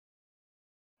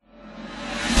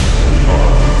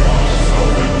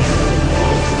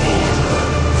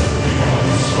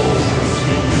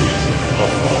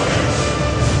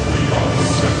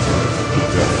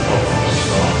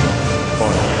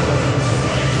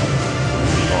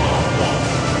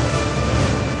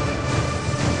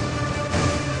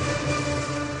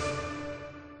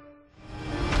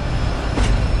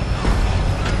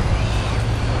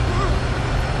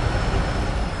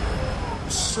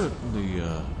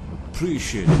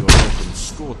appreciate your help in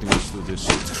escorting us through this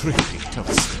tricky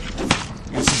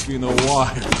hellscape. This has been a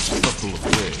wild couple of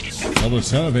days. Well, the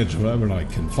savage whatever I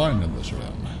can find in this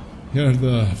realm. Here,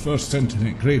 the first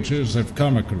sentient creatures have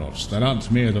Karmakros that aren't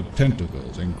made of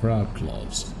tentacles and crab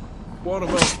claws. What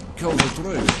about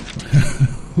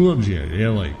Kaldor? Would you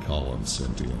really call him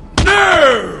sentient?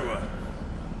 No!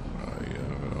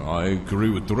 I agree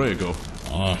with Draigo.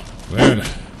 Well,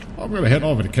 I'm gonna head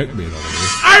over to Kickbeat over here.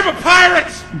 I'm a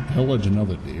pirate! Pillage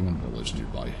another demon village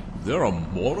nearby. There are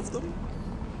more of them?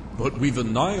 But we've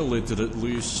annihilated at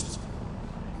least...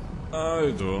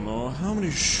 I don't know. How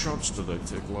many shots did I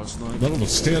take last night? Well, we'll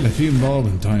still a few more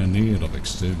in dire need of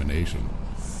extermination.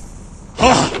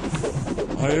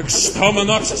 My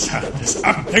exterminatus hand is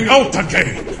acting out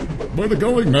again! Where are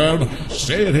going, man?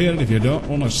 Stay in here if you don't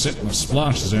want to sit in the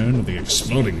splash zone of the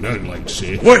exploding Nurgle, like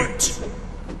say. Wait!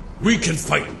 We can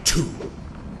fight too.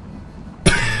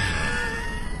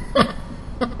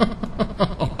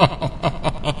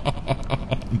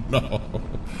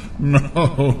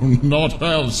 No, not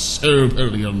how so,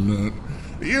 billion nerd.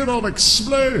 You don't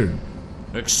explode.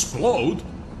 Explode?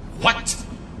 What?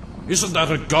 Isn't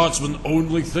that a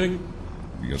guardsman-only thing?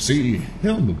 You see,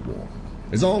 Helmet War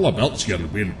is all about your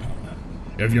willpower.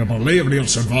 If you believe you'll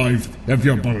survive, if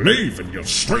you believe in your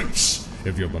strengths,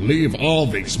 if you believe all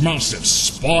these massive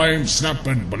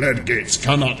spine-snapping blood gates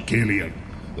cannot kill you,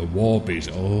 the warp is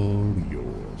all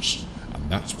yours. And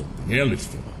that's what the hell is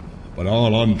for. But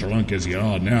all undrunk as you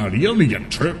are now, the Alien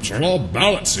troops are all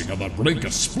balancing on the brink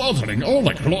of splattering all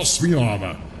across the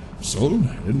armor. So,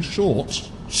 in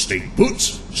short, stay put,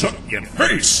 shut your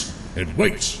face, and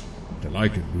wait till I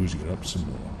can booze you up some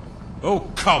more. Oh,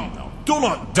 come now. Do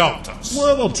not doubt us.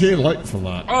 Well, I'll tell you late for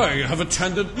that. I have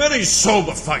attended many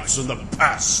sober fights in the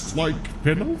past. Like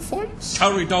pillow fights?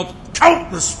 Carried out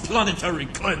countless planetary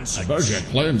cleansings. I bet you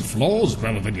cleanse floors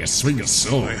better than you swing a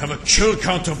sword. I have a kill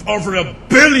count of over 1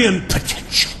 billion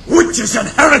potential witches and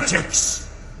heretics.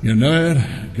 You know,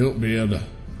 Guiltbeard,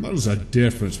 there's a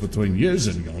difference between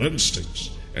using your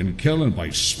instincts and killing by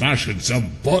smashing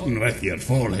some button with your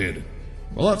forehead.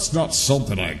 Well, that's not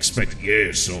something I expect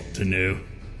you sort to know.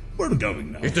 Where are we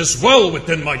going now? It is well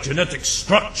within my genetic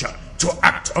structure to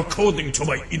act according to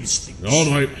my instincts. All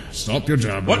right, stop your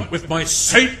jabbering. What with my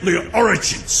saintly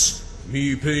origins?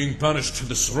 Me being banished to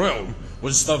this realm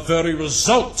was the very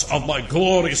result of my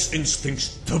glorious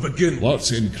instincts to begin with.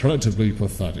 That's incredibly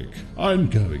pathetic. I'm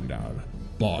going now.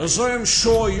 Bye. As I am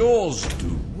sure yours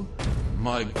do,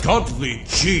 my godly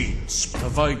genes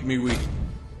provide me with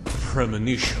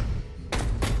premonition.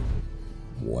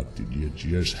 What did you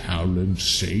just howl and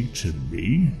say to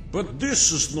me? But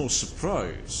this is no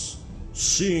surprise,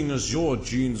 seeing as your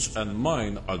genes and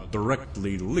mine are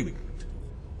directly linked,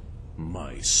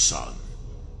 my son.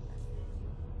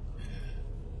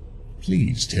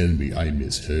 Please tell me I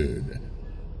misheard.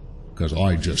 'Cause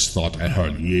I just thought I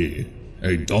heard you,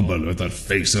 a double with the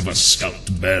face of a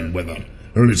scout bellwether,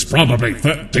 who is probably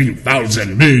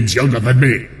 13,000 moons younger than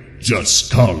me. Just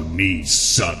call me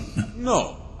son.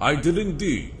 No. I did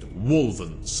indeed,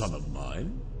 woven son of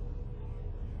mine.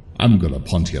 I'm gonna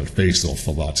punt your face off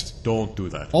for that. Don't do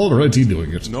that. Already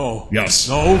doing it. No. Yes.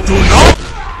 No, do not!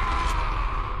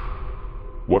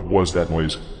 What was that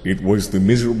noise? It was the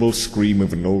miserable scream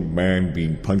of an old man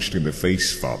being punched in the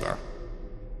face, Father.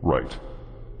 Right.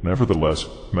 Nevertheless,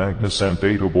 Magnus and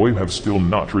Data Boy have still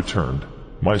not returned.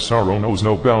 My sorrow knows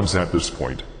no bounds at this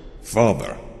point.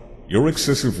 Father, your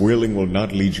excessive wailing will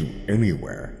not lead you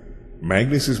anywhere.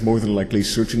 Magnus is more than likely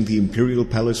searching the Imperial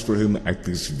Palace for him at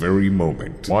this very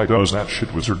moment. Why does that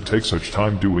shit wizard take such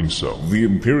time doing so? The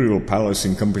Imperial Palace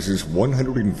encompasses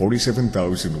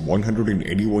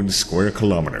 147,181 square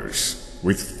kilometers,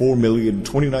 with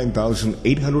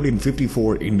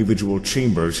 4,029,854 individual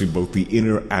chambers in both the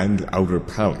inner and outer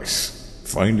palace.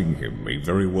 Finding him may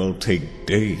very well take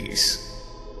days.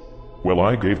 Well,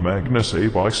 I gave Magnus a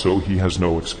bike, so he has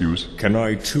no excuse. Can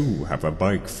I too have a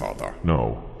bike, Father?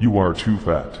 No, you are too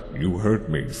fat. You hurt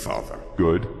me, Father.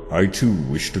 Good. I too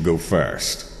wish to go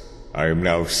fast. I am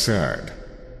now sad.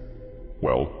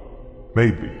 Well,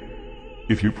 maybe.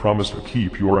 If you promise to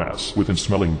keep your ass within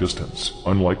smelling distance,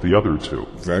 unlike the other two.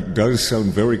 That does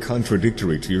sound very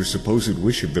contradictory to your supposed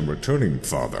wish of them returning,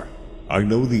 Father. I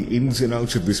know the ins and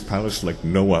outs of this palace like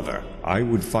no other. I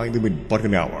would find them in but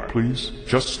an hour. Please,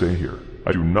 just stay here.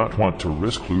 I do not want to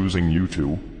risk losing you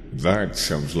two. That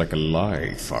sounds like a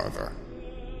lie, Father.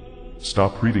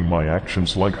 Stop reading my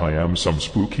actions like I am some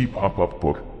spooky pop-up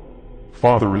book.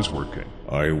 Father is working.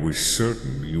 I was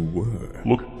certain you were.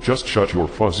 Look, just shut your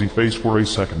fuzzy face for a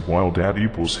second while Daddy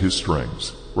pulls his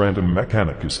strings. Random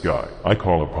Mechanicus guy. I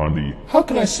call upon thee. How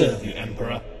can I serve you,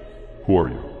 Emperor? Who are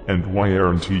you? And why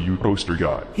aren't you poster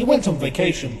guy? He went on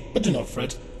vacation, but do not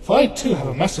fret, for I too have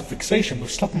a massive fixation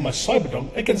with slapping my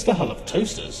Cyberdong against the hull of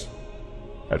toasters.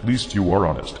 At least you are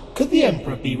honest. Could the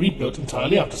Emperor be rebuilt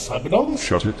entirely after Cyberdongs?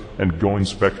 Shut it, and go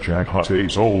inspect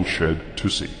Jaghate's old shed to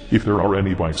see if there are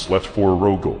any bikes left for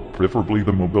Rogal, preferably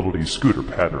the mobility scooter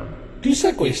pattern. Do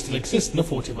segways still exist in the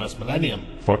 41st millennium?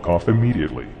 Fuck off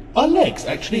immediately. Are legs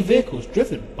actually vehicles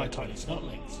driven by tiny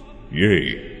snotlings?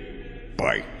 Yay.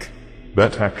 Bike.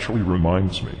 That actually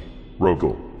reminds me.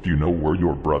 Rogal, do you know where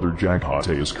your brother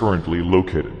Jaghate is currently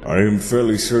located? I am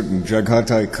fairly certain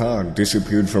Jaghate Khan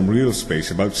disappeared from real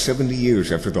space about 70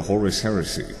 years after the Horus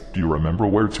Heresy. Do you remember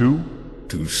where to?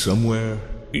 To somewhere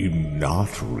in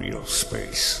not real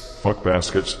space. Fuck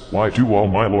baskets, why do all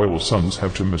my loyal sons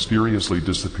have to mysteriously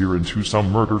disappear into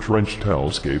some murder-drenched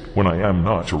hellscape when I am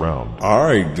not around?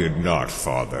 I did not,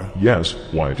 Father. Yes,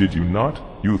 why did you not?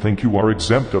 You think you are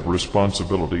exempt of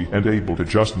responsibility and able to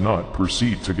just not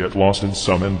proceed to get lost in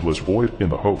some endless void in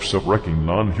the hopes of wrecking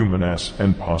non-human ass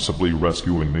and possibly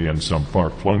rescuing me in some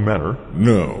far-flung manner?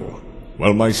 No.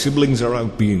 While my siblings are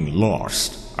out being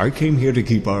lost, I came here to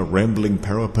keep our rambling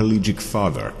paraplegic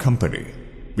father company.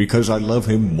 Because I love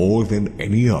him more than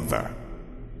any other.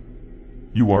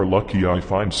 You are lucky I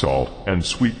find salt and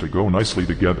sweet to go nicely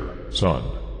together, son.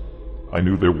 I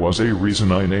knew there was a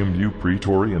reason I named you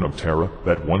Praetorian of Terra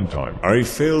that one time. I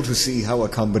fail to see how a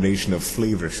combination of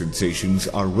flavor sensations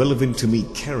are relevant to me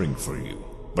caring for you.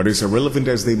 But as irrelevant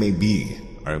as they may be,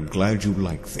 I am glad you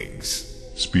like things.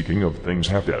 Speaking of things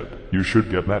half dead, you should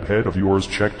get that head of yours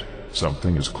checked.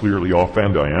 Something is clearly off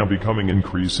and I am becoming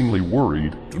increasingly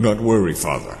worried. Do not worry,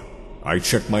 Father. I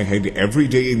check my head every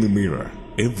day in the mirror.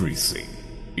 Everything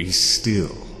is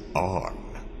still on.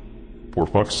 For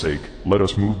fuck's sake, let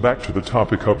us move back to the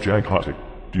topic of Jaghate.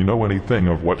 Do you know anything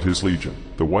of what his legion,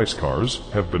 the White Scars,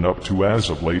 have been up to as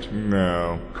of late?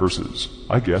 No. Curses.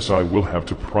 I guess I will have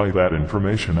to pry that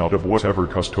information out of whatever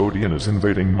custodian is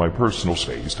invading my personal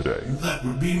space today. That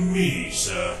would be me,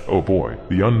 sir. Oh boy,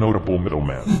 the unnotable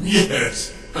middleman.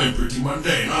 Yes, I'm pretty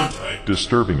mundane, aren't I?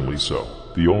 Disturbingly so.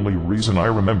 The only reason I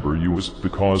remember you is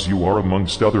because you are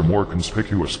amongst other more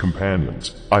conspicuous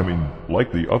companions. I mean,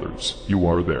 like the others, you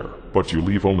are there, but you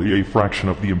leave only a fraction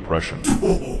of the impression.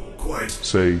 Oh, quite.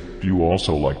 Say, do you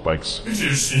also like bikes? It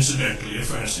is incidentally a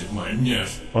fancy of mine,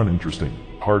 yes. Uninteresting.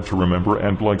 Hard to remember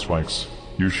and like spikes.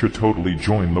 You should totally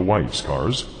join the White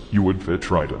Scars. You would fit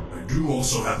Triton. I do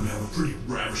also happen to have a pretty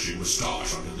ravishing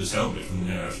moustache under this helmet,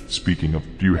 yes. Speaking of,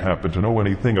 do you happen to know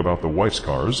anything about the White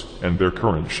Scars and their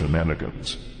current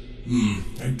shenanigans?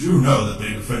 I do know that they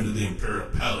defended the Imperial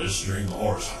Palace during the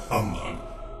Horus Humbug.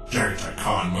 Garrot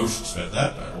Khan most spent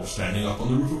that battle standing up on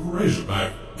the roof of a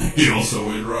razorback. He also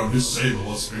waved around his saber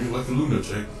while screaming like a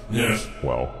lunatic, yes.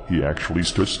 Well, he actually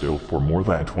stood still for more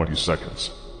than 20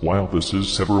 seconds. While this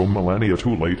is several millennia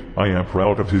too late, I am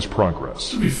proud of his progress.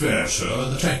 To be fair,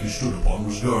 sir, the tank he stood upon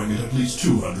was going at least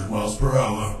 200 miles per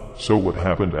hour. So what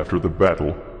happened after the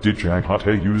battle? Did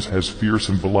Jaghate use his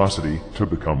fearsome velocity to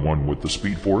become one with the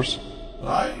Speed Force?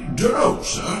 I don't know,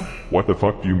 sir. What the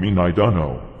fuck do you mean I don't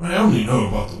know? I only know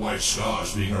about the White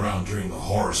Scars being around during the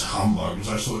Horus Humbug as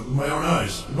I saw it with my own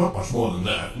eyes. Not much more than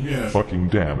that, yes. Fucking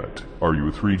damn it. Are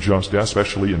you three just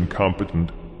especially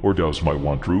incompetent? Or does my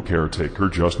one true caretaker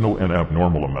just know an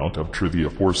abnormal amount of trivia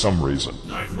for some reason?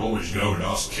 I could always go and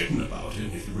ask Kitten about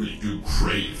it if you really do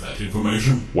crave that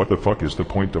information. What the fuck is the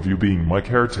point of you being my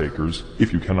caretakers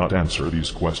if you cannot answer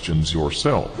these questions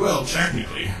yourself? Well,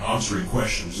 technically, answering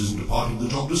questions isn't a part of the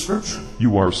job description.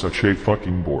 You are such a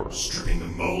fucking bore. Stripping the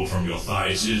mold from your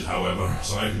thighs is, however,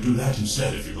 so I could do that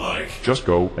instead if you'd like. Just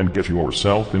go and get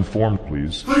yourself informed,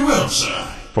 please. Very well,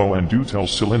 sir. Oh, and do tell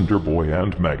Cylinder Boy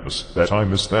and Magnus that I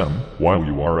miss them while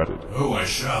you are at it. Oh, I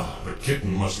shall, but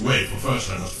Kitten must wait, for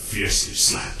first I must fiercely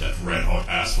slap that red-hot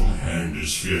ass from my hand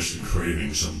is fiercely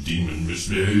craving some demon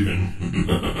misbehaving.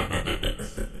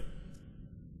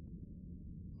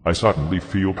 I suddenly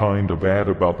feel kinda bad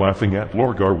about laughing at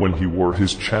Lorgar when he wore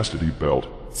his chastity belt.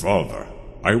 Father,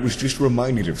 I was just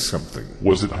reminded of something.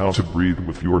 Was it how to breathe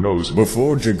with your nose?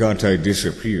 Before Jaghate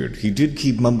disappeared, he did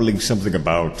keep mumbling something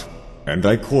about, and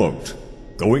I quote,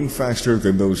 going faster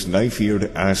than those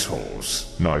knife-eared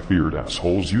assholes. Knife-eared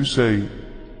assholes, you say?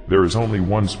 There is only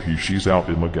one species out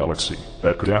in the galaxy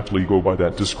that could aptly go by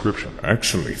that description.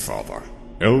 Actually, Father,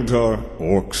 Eldar,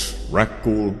 Orcs,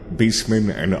 Rakghoul, Beastmen,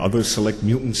 and other select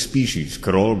mutant species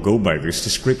could all go by this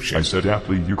description. I said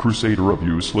aptly, you crusader of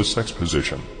useless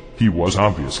exposition. He was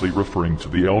obviously referring to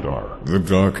the Eldar. The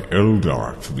Dark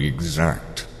Eldar, to be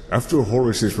exact. After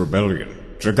Horus's rebellion,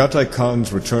 Jaghate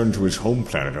Khan's return to his home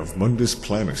planet of Mundus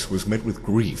Planus was met with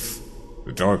grief.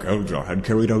 The Dark Eldar had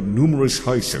carried out numerous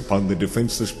heists upon the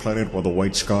defenseless planet while the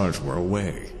White Scars were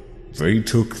away. They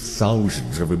took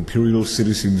thousands of Imperial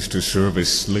citizens to serve as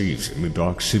slaves in the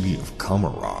dark city of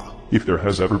Kamara. If there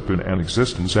has ever been an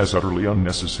existence as utterly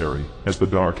unnecessary as the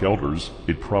Dark Elders,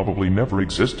 it probably never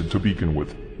existed to begin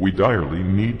with. We direly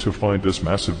need to find this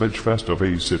massive edgefest of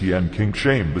a city and king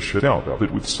shame the shit out of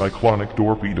it with cyclonic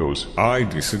torpedoes. I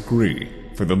disagree,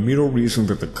 for the mere reason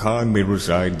that the Khan may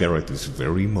reside there at this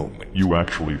very moment. You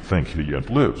actually think he yet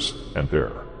lives, and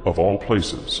there, of all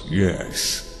places?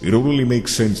 Yes. It only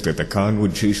makes sense that the Khan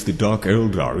would chase the Dark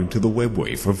Eldar into the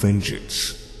webway for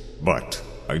vengeance. But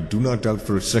I do not doubt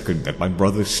for a second that my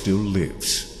brother still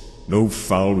lives. No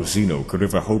foul Xeno could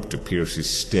ever hope to pierce his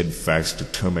steadfast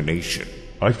determination.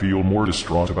 I feel more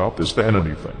distraught about this than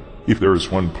anything. If there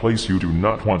is one place you do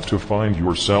not want to find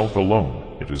yourself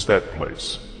alone, it is that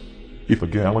place. If the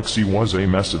galaxy was a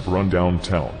massive rundown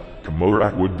town,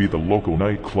 Komorak would be the local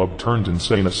nightclub turned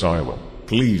insane asylum.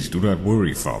 Please do not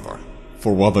worry, Father.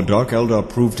 For while the Dark Eldar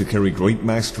proved to carry great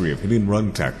mastery of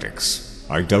hit-and-run tactics,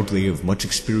 I doubt they have much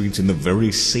experience in the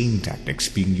very same tactics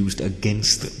being used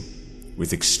against them,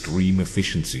 with extreme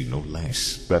efficiency no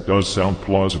less. That does sound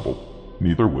plausible.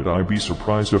 Neither would I be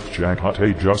surprised if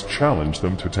Jaghate just challenged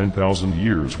them to 10,000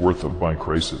 years worth of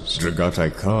bicraces.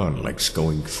 Dragatai Khan likes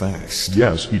going fast.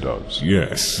 Yes, he does.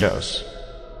 Yes. Yes.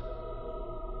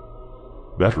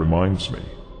 That reminds me.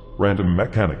 Random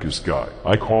Mechanicus guy,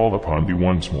 I call upon thee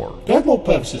once more. I have more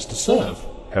purposes to serve.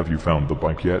 Have you found the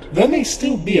bike yet? There may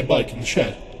still be a bike in the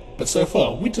shed, but so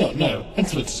far we do not know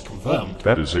until it is confirmed.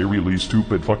 That is a really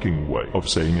stupid fucking way of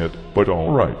saying it, but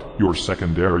alright. Your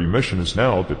secondary mission is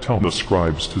now to tell the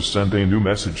scribes to send a new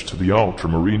message to the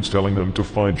Ultramarines telling them to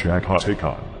find Jaghate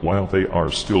Khan, while they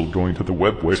are still going to the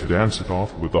webway to dance it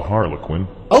off with the Harlequin.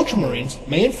 Ultramarines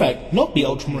may in fact not be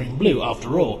ultramarine blue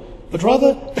after all, but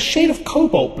rather a shade of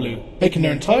cobalt blue, making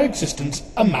their entire existence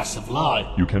a massive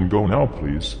lie. You can go now,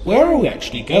 please. Where are we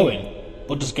actually going?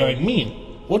 What does going mean?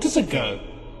 What does a go?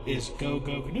 Is go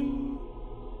go gnu?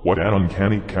 What an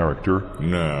uncanny character.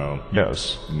 No.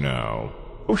 Yes. No.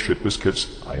 Oh shit,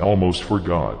 biscuits. I almost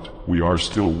forgot. We are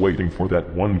still waiting for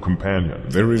that one companion.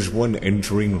 There is one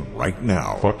entering right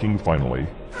now. Fucking finally.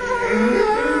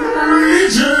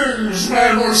 Greetings,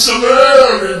 my most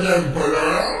alluring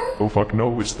Emperor! Oh fuck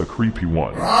no, it's the creepy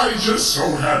one. I just so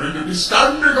happen to be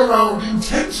standing around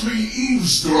intently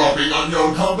eavesdropping on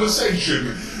your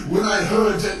conversation when I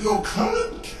heard that your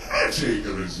current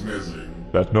caretaker is missing.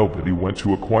 That nobody went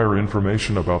to acquire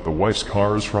information about the White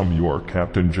Scars from your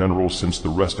Captain General, since the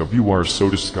rest of you are so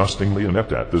disgustingly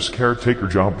inept at this caretaker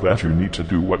job that you need to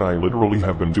do what I literally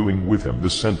have been doing with him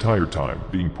this entire time,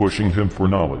 being pushing him for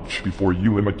knowledge before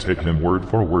you imitate him word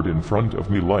for word in front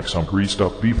of me like some greased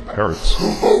up beef parrots.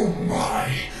 Oh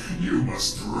my, you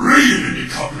must really be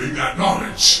covering that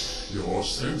knowledge. Your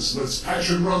senseless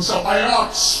passion runs up my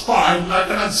arched spine like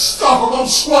an unstoppable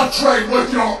SWAT train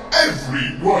with your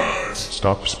every word.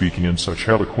 Stop speaking in such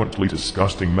eloquently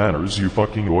disgusting manners, you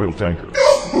fucking oil tanker.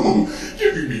 No!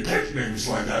 Giving me pet names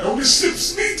like that only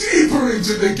slips me deeper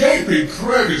into the gaping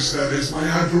crevice that is my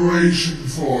adoration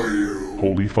for you.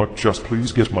 Holy fuck, just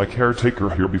please get my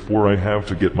caretaker here before I have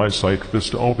to get my psych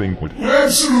fist all banquet.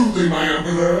 Absolutely, my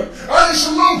Emperor. I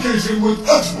shall locate him with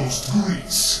utmost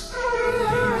grace.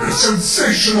 The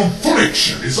sensation of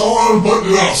friction is all but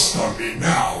lost on me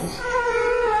now.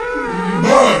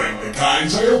 Burning the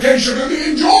kinds I occasionally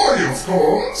enjoy, of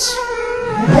course.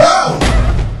 Well,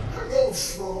 hello,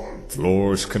 Floor.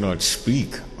 Floors cannot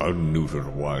speak,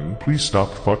 unneutered one. Please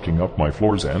stop fucking up my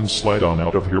floors and slide on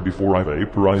out of here before I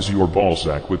vaporize your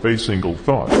ballsack with a single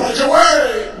thought. Right away!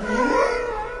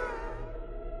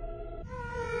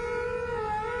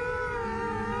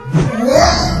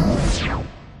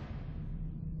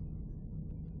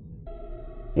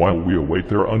 While we await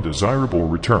their undesirable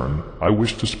return, I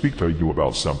wish to speak to you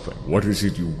about something. What is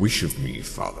it you wish of me,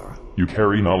 Father? You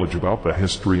carry knowledge about the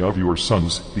history of your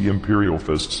sons, the Imperial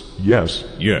Fists, yes?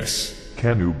 Yes.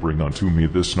 Can you bring unto me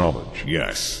this knowledge?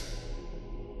 Yes.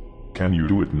 Can you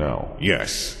do it now?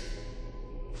 Yes.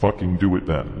 Fucking do it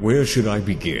then. Where should I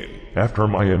begin? After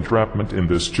my entrapment in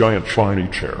this giant shiny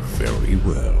chair. Very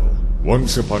well.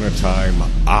 Once upon a time,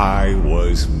 I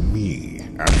was me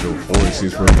after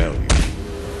Horus's rebellion.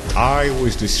 I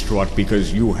was distraught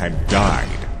because you had died.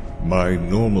 My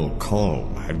normal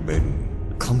calm had been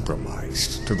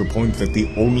compromised to the point that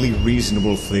the only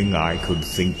reasonable thing I could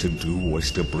think to do was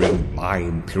to bring my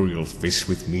Imperial Fist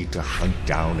with me to hunt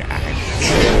down and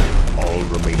kill all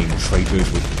remaining traitors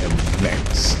with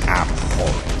immense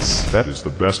abhorrence. That is the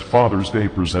best Father's Day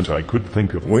present I could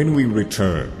think of. When we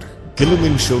returned,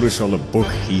 Gilliman showed us all a book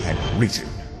he had written.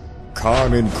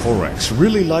 Khan and Korax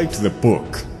really liked the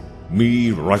book.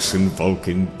 Me, Russ, and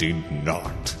Vulcan did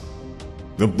not.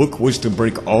 The book was to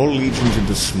break all legions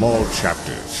into small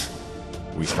chapters.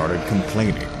 We started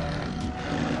complaining.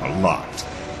 A lot.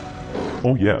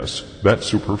 Oh yes, that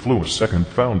superfluous second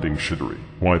founding shittery.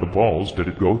 Why the balls did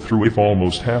it go through if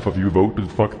almost half of you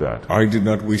voted fuck that? I did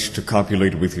not wish to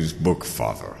copulate with his book,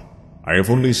 Father. I have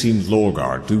only seen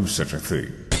Lorgar do such a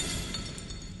thing.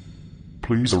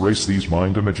 Please erase these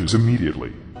mind images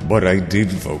immediately. But I did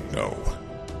vote no.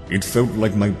 It felt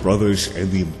like my brothers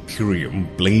and the Imperium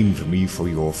blamed me for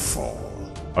your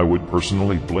fall. I would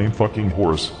personally blame fucking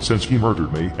Horus since he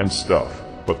murdered me and stuff,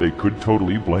 but they could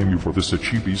totally blame you for this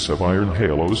itchy piece of iron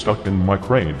halo stuck in my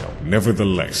cranium.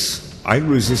 Nevertheless, I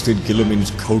resisted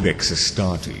Guilliman's Codex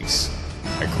Astartes.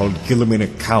 I called Guilliman a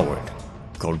coward,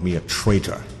 called me a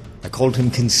traitor. I called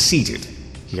him conceited.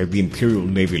 He had the Imperial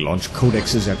Navy launch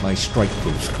codexes at my strike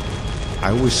cruiser.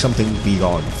 I was something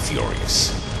beyond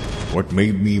furious. What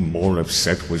made me more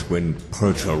upset was when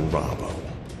Perturabo,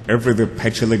 ever the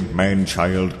petulant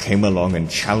man-child, came along and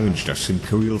challenged us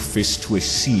Imperial Fist to a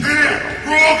sea battle.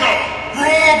 Rogal!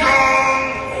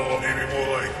 Oh, maybe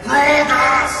more like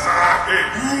Rogal!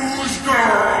 Who's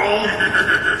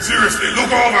girl? Seriously,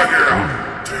 look over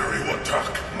here! Terry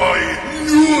my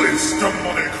newest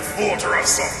demonic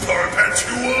fortress of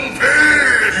perpetual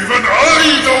pain! Even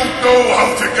I don't know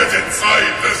how to get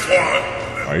inside this one!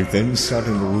 I then sat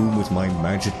in a room with my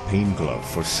magic pain glove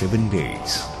for 7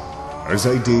 days. As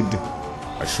I did,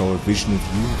 I saw a vision of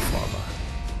you, Father.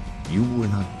 You were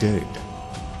not dead.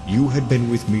 You had been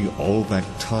with me all that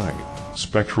time.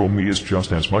 Spectral me is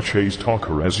just as much a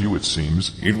talker as you, it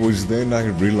seems. It was then I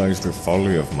realized the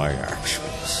folly of my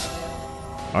actions.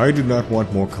 I did not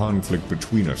want more conflict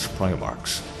between us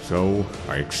Primarchs, so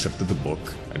I accepted the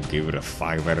book and gave it a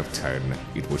 5 out of 10.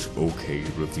 It was okay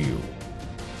review.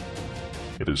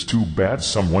 It is too bad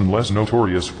someone less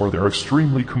notorious for their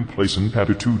extremely complacent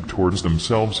attitude towards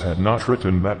themselves had not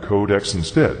written that codex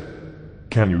instead.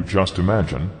 Can you just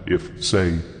imagine if,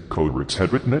 say, Codex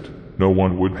had written it? No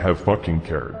one would have fucking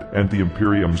cared, and the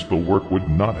Imperium's bulwark would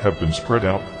not have been spread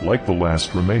out like the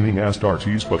last remaining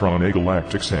Astartes but on a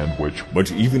galactic sandwich.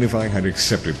 But even if I had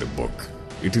accepted the book,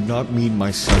 it did not mean my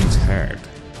sons had.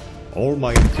 All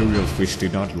my Imperial fish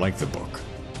did not like the book,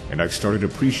 and I started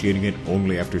appreciating it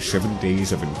only after 7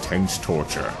 days of intense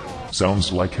torture.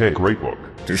 Sounds like a great book.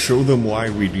 To show them why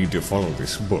we need to follow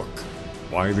this book,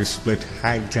 why this split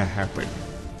had to happen,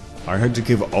 I had to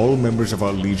give all members of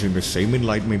our Legion the same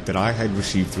enlightenment that I had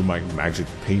received through my magic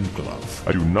pain glove.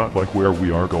 I do not like where we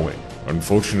are going.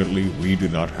 Unfortunately, we do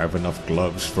not have enough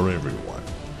gloves for everyone.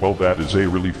 Well, that is a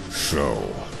relief.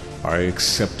 So, I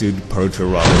accepted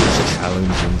Perturabo's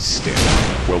challenge instead.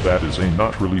 Well, that is a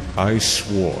not relief. I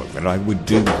swore that I would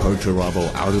dig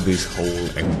Perturabo out of his hole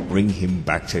and bring him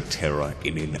back to Terra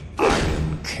in an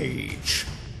iron cage.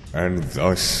 And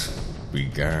thus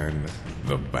began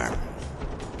the battle.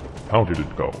 How did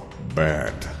it go?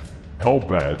 Bad. How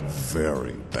bad?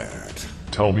 Very bad.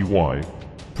 Tell me why.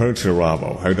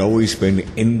 Perturabo had always been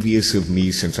envious of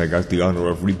me since I got the honor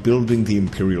of rebuilding the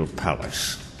Imperial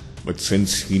Palace. But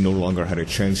since he no longer had a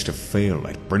chance to fail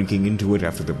at breaking into it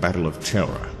after the Battle of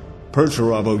Terra,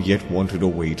 Perturabo yet wanted a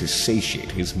way to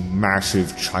satiate his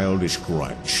massive childish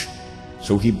grudge.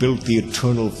 So he built the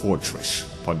Eternal Fortress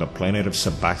upon the planet of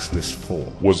Sebastus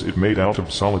IV. Was it made out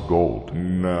of solid gold?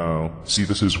 No. See,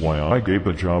 this is why I gave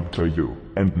the job to you,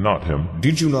 and not him.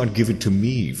 Did you not give it to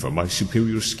me for my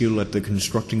superior skill at the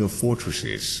constructing of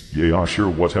fortresses? Yeah, sure,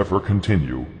 whatever,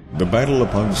 continue. The battle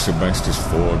upon Sebastus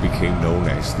IV became known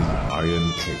as the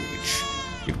Iron Cage.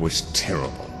 It was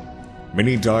terrible.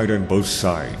 Many died on both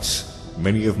sides.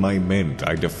 Many of my men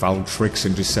died to foul tricks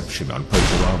and deception on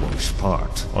Perturabo's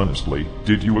part. Honestly,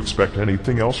 did you expect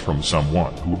anything else from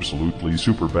someone who absolutely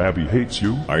super babby hates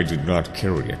you? I did not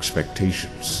carry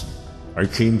expectations. I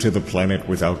came to the planet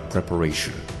without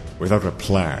preparation, without a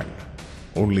plan,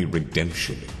 only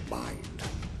redemption in mind.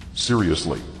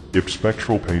 Seriously, if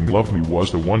Spectral Pain Love Me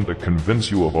was the one to convince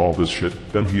you of all this shit,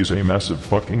 then he's a massive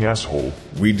fucking asshole.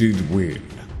 We did win,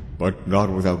 but not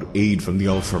without aid from the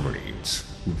Ultramarines,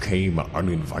 who came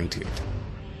uninvited.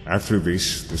 After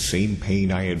this, the same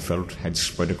pain I had felt had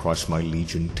spread across my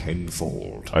legion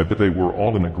tenfold. I bet they were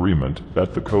all in agreement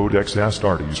that the Codex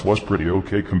Astartes was pretty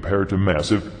okay compared to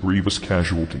massive, grievous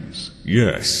casualties.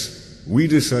 Yes, we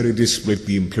decided to split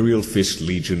the Imperial Fist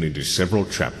Legion into several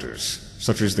chapters,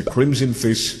 such as the Crimson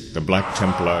Fist, the Black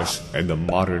Templars, and the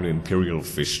modern Imperial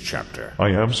Fist chapter. I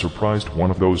am surprised one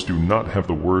of those do not have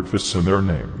the word fists in their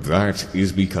name. That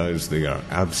is because they are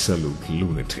absolute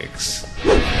lunatics.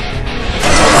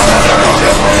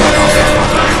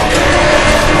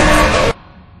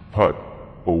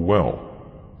 Oh well.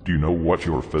 Do you know what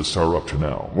your fists are up to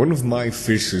now? One of my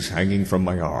fists is hanging from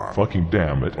my arm, Fucking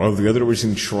damn it. while the other is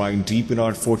enshrined deep in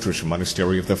our fortress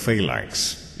monastery of the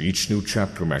Phalanx. Each new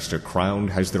chapter master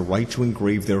crowned has the right to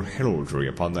engrave their heraldry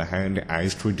upon the hand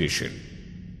as tradition.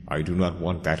 I do not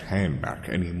want that hand back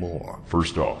anymore.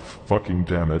 First off, fucking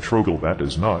damn it, Rogal, that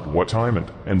is not what time it.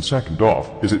 And second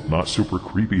off, is it not super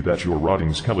creepy that your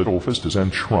rotting skeletal fist is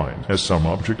enshrined as some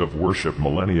object of worship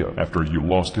millennia after you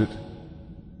lost it?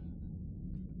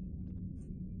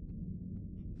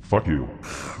 Fuck you.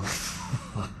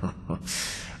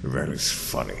 That is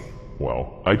funny.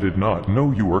 Well, I did not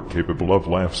know you were capable of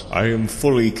laughs. I am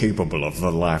fully capable of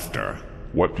the laughter.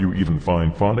 What do you even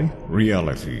find funny?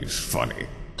 Reality is funny.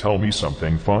 Tell me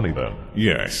something funny then.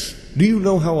 Yes. Do you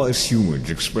know how us humans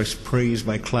express praise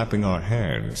by clapping our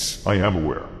hands? I am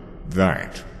aware.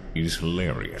 That is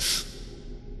hilarious.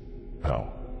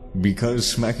 How? Because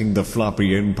smacking the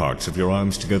floppy end parts of your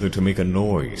arms together to make a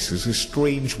noise is a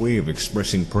strange way of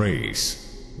expressing praise.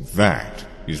 That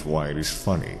is why it is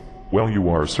funny. Well, you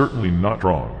are certainly not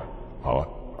wrong.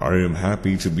 I am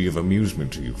happy to be of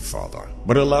amusement to you, Father.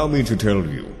 But allow me to tell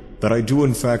you that I do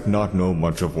in fact not know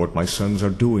much of what my sons are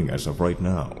doing as of right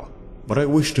now. But I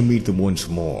wish to meet them once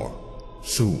more.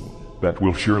 Soon. That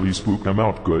will surely spook them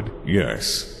out, good?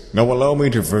 Yes. Now allow me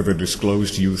to further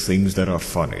disclose to you things that are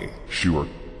funny. Sure.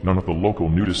 None of the local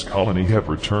nudist colony have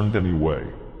returned anyway.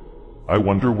 I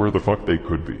wonder where the fuck they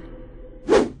could be.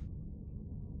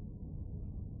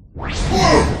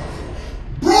 Whoa!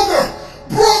 Brother!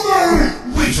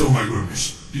 Wait, oh my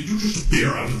goodness. Did you just appear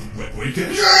out of the wet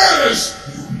weekend?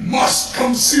 Yes! You must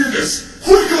come see this!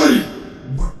 Quickly!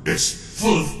 But it's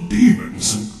full of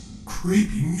demons and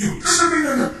creepy mutes.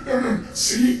 No.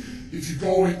 See? If you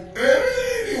go in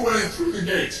anywhere through the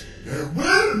gate, there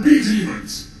will be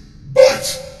demons.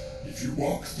 But if you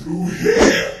walk through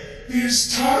here,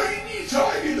 this tiny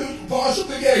little part of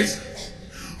the gate,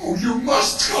 oh, you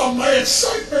must come. My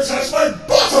excitement has my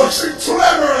buttocks in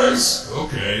tremors.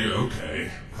 Okay.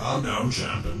 Calm down,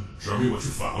 champion. Show me what you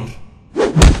found.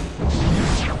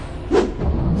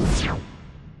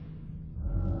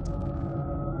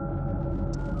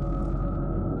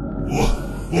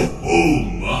 Oh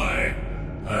my.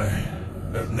 I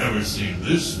have never seen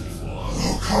this before.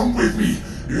 Oh, come with me.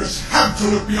 You just have to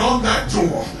look beyond that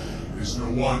door. There's no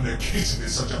wonder Kitten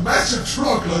is such a massive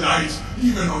troglodyte,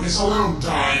 even on his alone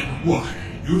time. Why,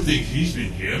 you think he's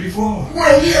been here before?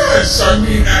 Well, yes, I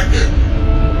mean, that is...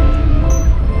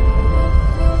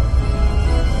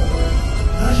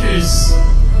 a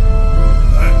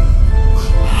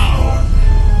clown.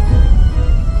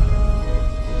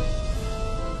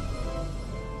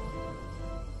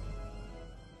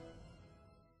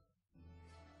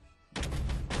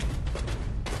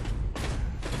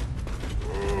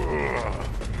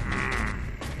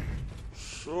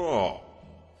 So,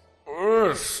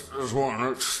 this is what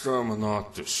an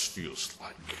exterminatus feels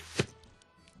like.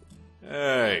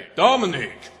 Hey,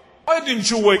 Dominic, why didn't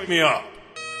you wake me up?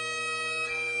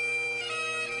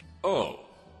 Oh,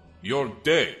 you're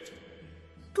dead.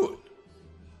 Good.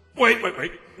 Wait,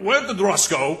 where did Russ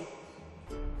go?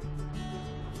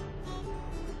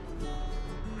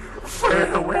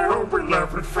 Farewell,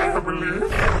 beloved family.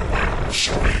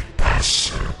 Sorry, boss.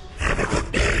 Have a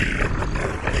good day in the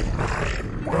Nurgling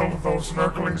mine. Well, those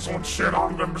Nurglings won't shit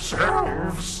on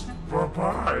themselves.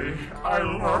 Bye-bye. I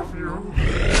love you.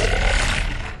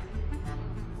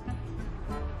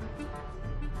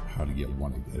 How do you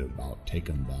want to get about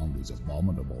taking down these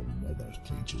abominable nether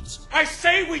creatures? I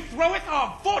say we throw it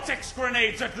our vortex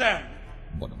grenades at them!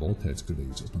 But vortex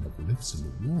grenades just have lifts in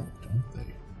the warp, don't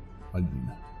they? I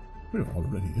mean, we're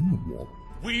already in the warp.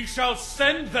 We shall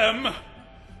send them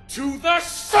to the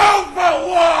Silver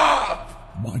Warp!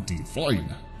 Mighty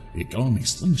fine. You got any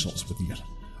slingshots with you?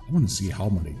 I want to see how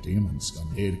many demons a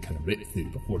maid can rip through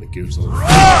before it gives over.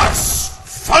 Russ!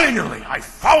 Finally, I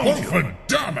found you! Oh,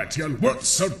 damn it, you weren't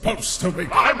supposed to be.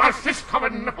 I'm a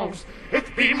Cyst-Covered Nipples.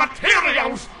 It be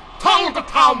materials. Toll the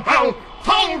town bell!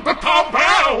 Toll the town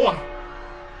bell!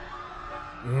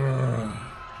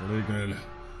 Pretty good.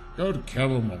 Go to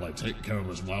kill him while I take care of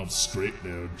his wild street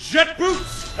dude. Jet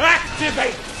boots,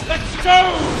 activate! Let's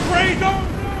go,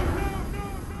 Draigo!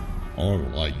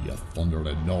 Alright, you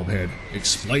thundering knobhead.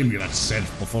 Explain me that sense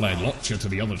before I launch you to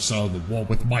the other side of the wall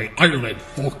with my iron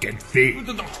fucking feet.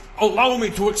 Allow me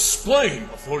to explain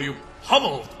before you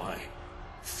pummeled my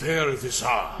fair visage.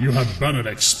 You had better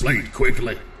explain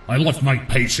quickly. I left my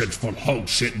patience for whole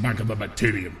shit back in the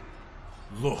materium.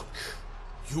 Look,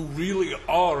 you really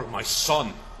are my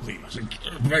son, Leman.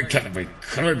 I can't be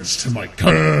cleansed to my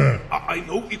car. I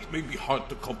know it may be hard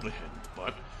to comprehend,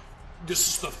 but This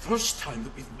is the first time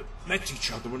that we've met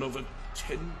each other in over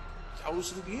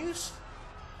 10,000 years.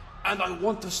 And I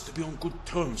want us to be on good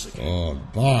terms again. Oh,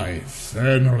 by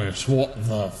Fenris, what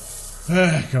the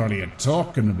fuck are you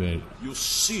talking about? You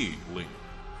see, Leman,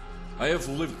 I have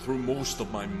lived through most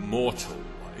of my mortal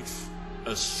life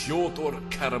as Fyodor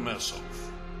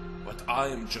Karamazov, but I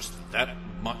am just that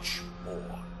much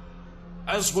more.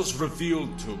 As was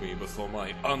revealed to me before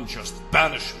my unjust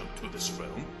banishment to this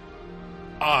realm,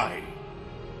 I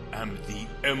am the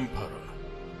Emperor,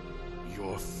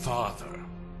 your father.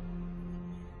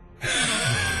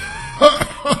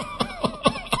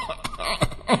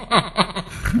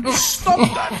 Stop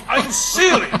that! I'm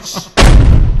serious!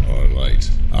 Alright,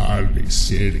 I'll be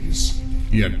serious.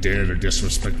 You dare to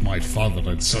disrespect my father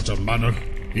in such a manner?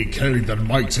 He carried the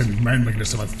might and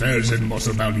manliness of 1,000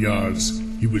 muscle bound yards.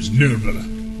 He was noble,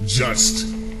 just,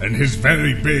 and his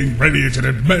very being radiated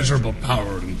immeasurable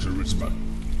power and charisma.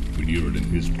 When you were in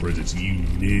his presence, you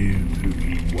knew who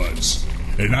he was.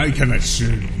 And I can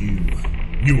assure you,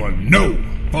 you are no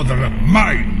father of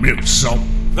mine, milk salt.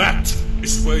 That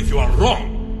is where you are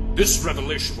wrong. This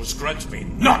revelation was granted me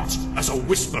not as a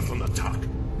whisper from the dark,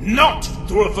 not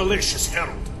through a fallacious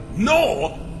herald,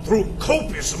 nor through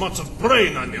copious amounts of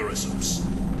brain aneurysms.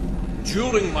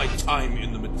 During my time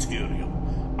in the material,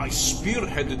 I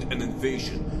spearheaded an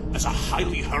invasion as a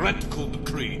highly heretical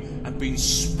decree had been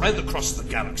spread across the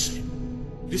galaxy.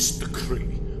 This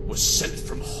decree was sent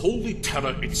from Holy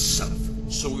Terror itself,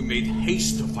 so we made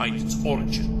haste to find its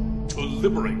origin, to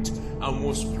liberate our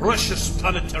most precious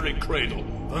planetary cradle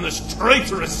from this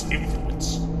traitorous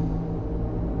influence.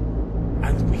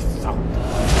 And we found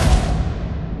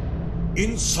it.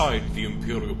 Inside the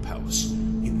Imperial Palace,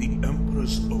 in the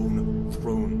Emperor's own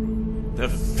throne room, the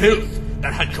filth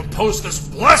that had composed this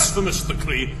blasphemous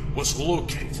decree was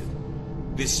located.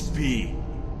 This being,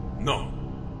 no,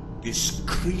 this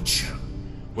creature,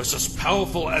 was as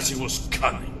powerful as he was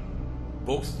cunning.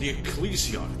 Both the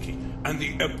ecclesiarchy and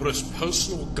the Emperor's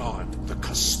personal guard, the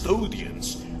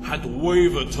custodians, had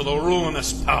wavered to the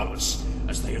ruinous powers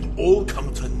as they had all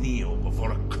come to kneel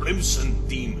before a crimson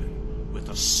demon with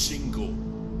a single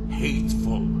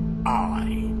hateful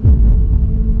eye.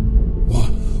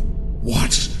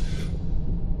 What?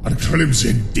 A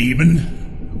crimson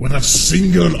demon? With a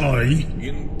single eye?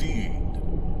 Indeed.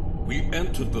 We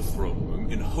entered the throne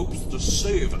room in hopes to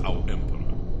save our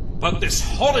Emperor. But this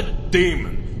horrid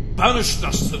demon banished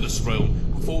us to this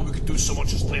realm before we could do so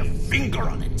much as lay a finger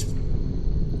on it.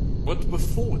 But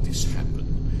before this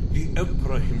happened, the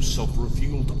Emperor himself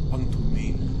revealed unto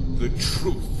me the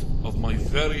truth of my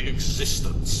very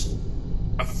existence.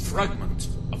 A fragment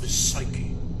of his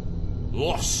psyche,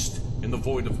 lost in the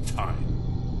void of time,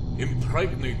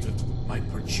 impregnated my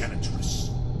progenitress,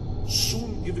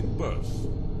 soon giving birth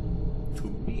to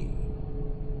me.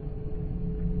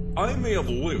 I may have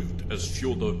lived as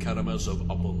Fyodor Karamazov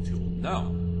up until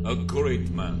now, a great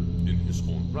man in his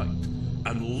own right,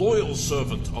 and loyal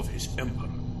servant of his emperor.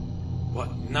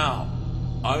 But now,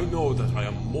 I know that I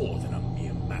am more than a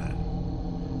mere man.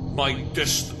 My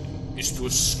destiny is to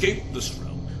escape this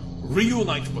realm,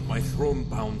 reunite with my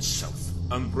throne-bound self,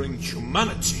 and bring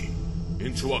humanity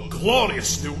into a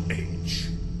glorious new age.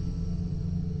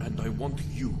 And I want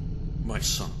you, my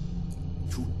son,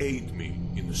 to aid me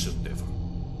in this endeavor.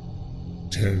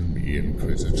 Tell me,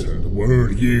 Inquisitor,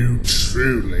 were you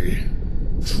truly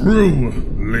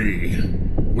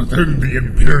within the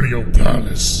Imperial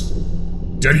Palace?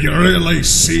 Did you really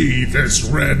see this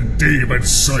red demon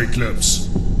Cyclops?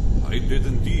 I did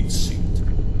indeed see it.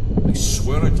 I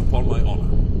swear it upon my honor.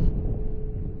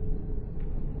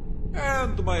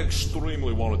 And my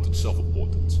extremely warranted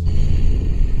self-importance.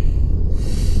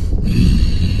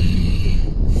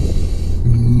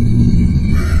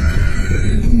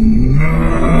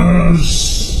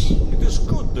 It is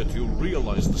good that you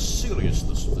realize the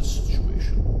seriousness of this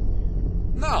situation.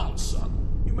 Now, son,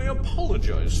 you may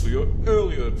apologize for your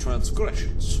earlier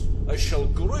transgressions. I shall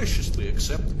graciously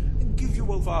accept and give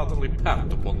you a fatherly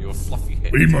pat upon your fluffy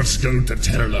head. We must go to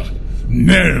Terra.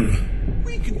 No!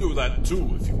 We can do that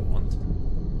too if you want.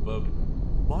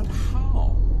 But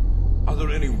how? Are there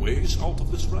any ways out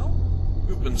of this realm?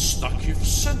 We've been stuck here for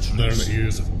centuries. There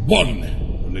is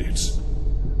one, Leeds.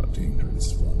 A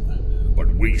dangerous one. But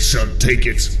we shall take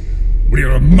it. We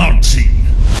are marching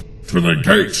to the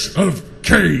gates of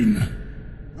Cain.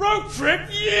 Road trip,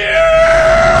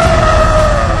 yeah!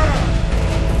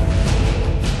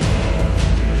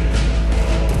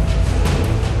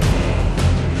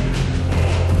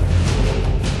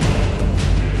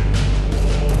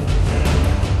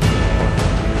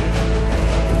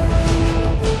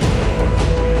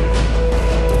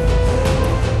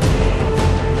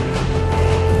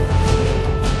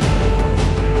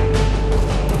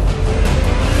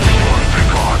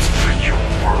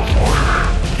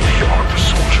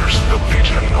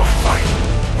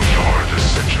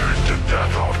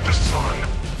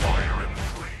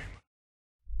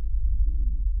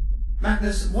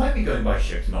 Magnus, why are we going by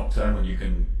ship to Nocturne when you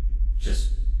can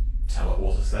just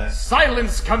teleport us there?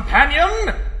 Silence,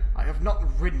 companion! I have not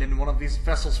ridden in one of these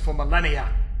vessels for millennia.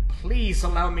 Please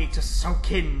allow me to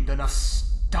soak in the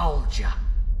nostalgia.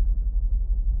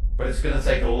 But it's gonna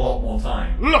take a lot more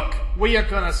time. Look, we are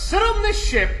gonna sit on this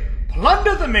ship,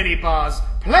 plunder the minibars,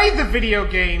 play the video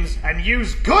games, and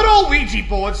use good old Ouija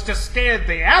boards to scare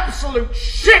the absolute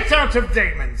shit out of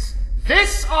demons.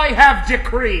 This I have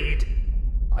decreed.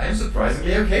 I am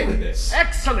surprisingly okay with this.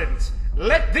 Excellent.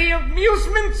 Let the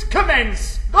amusement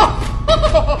commence.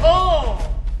 Rogal!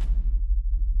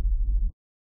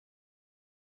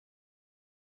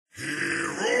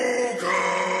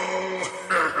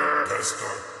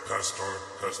 Pestar, pestar,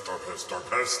 pestar, pestar,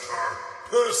 pestar,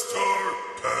 pestar,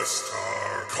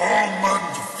 pestar. Come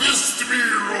and fist me,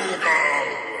 Rogal!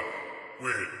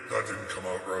 Wait, that didn't come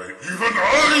out right. Even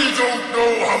I don't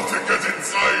know how to get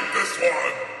inside this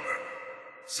one!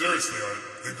 Seriously, I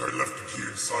think I left the key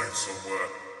inside somewhere.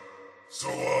 So,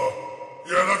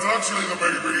 yeah, that's actually the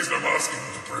main reason I'm asking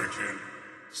you to break in.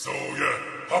 So, yeah,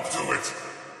 hop to it.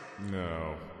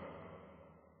 No.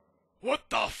 What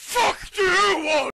the f***?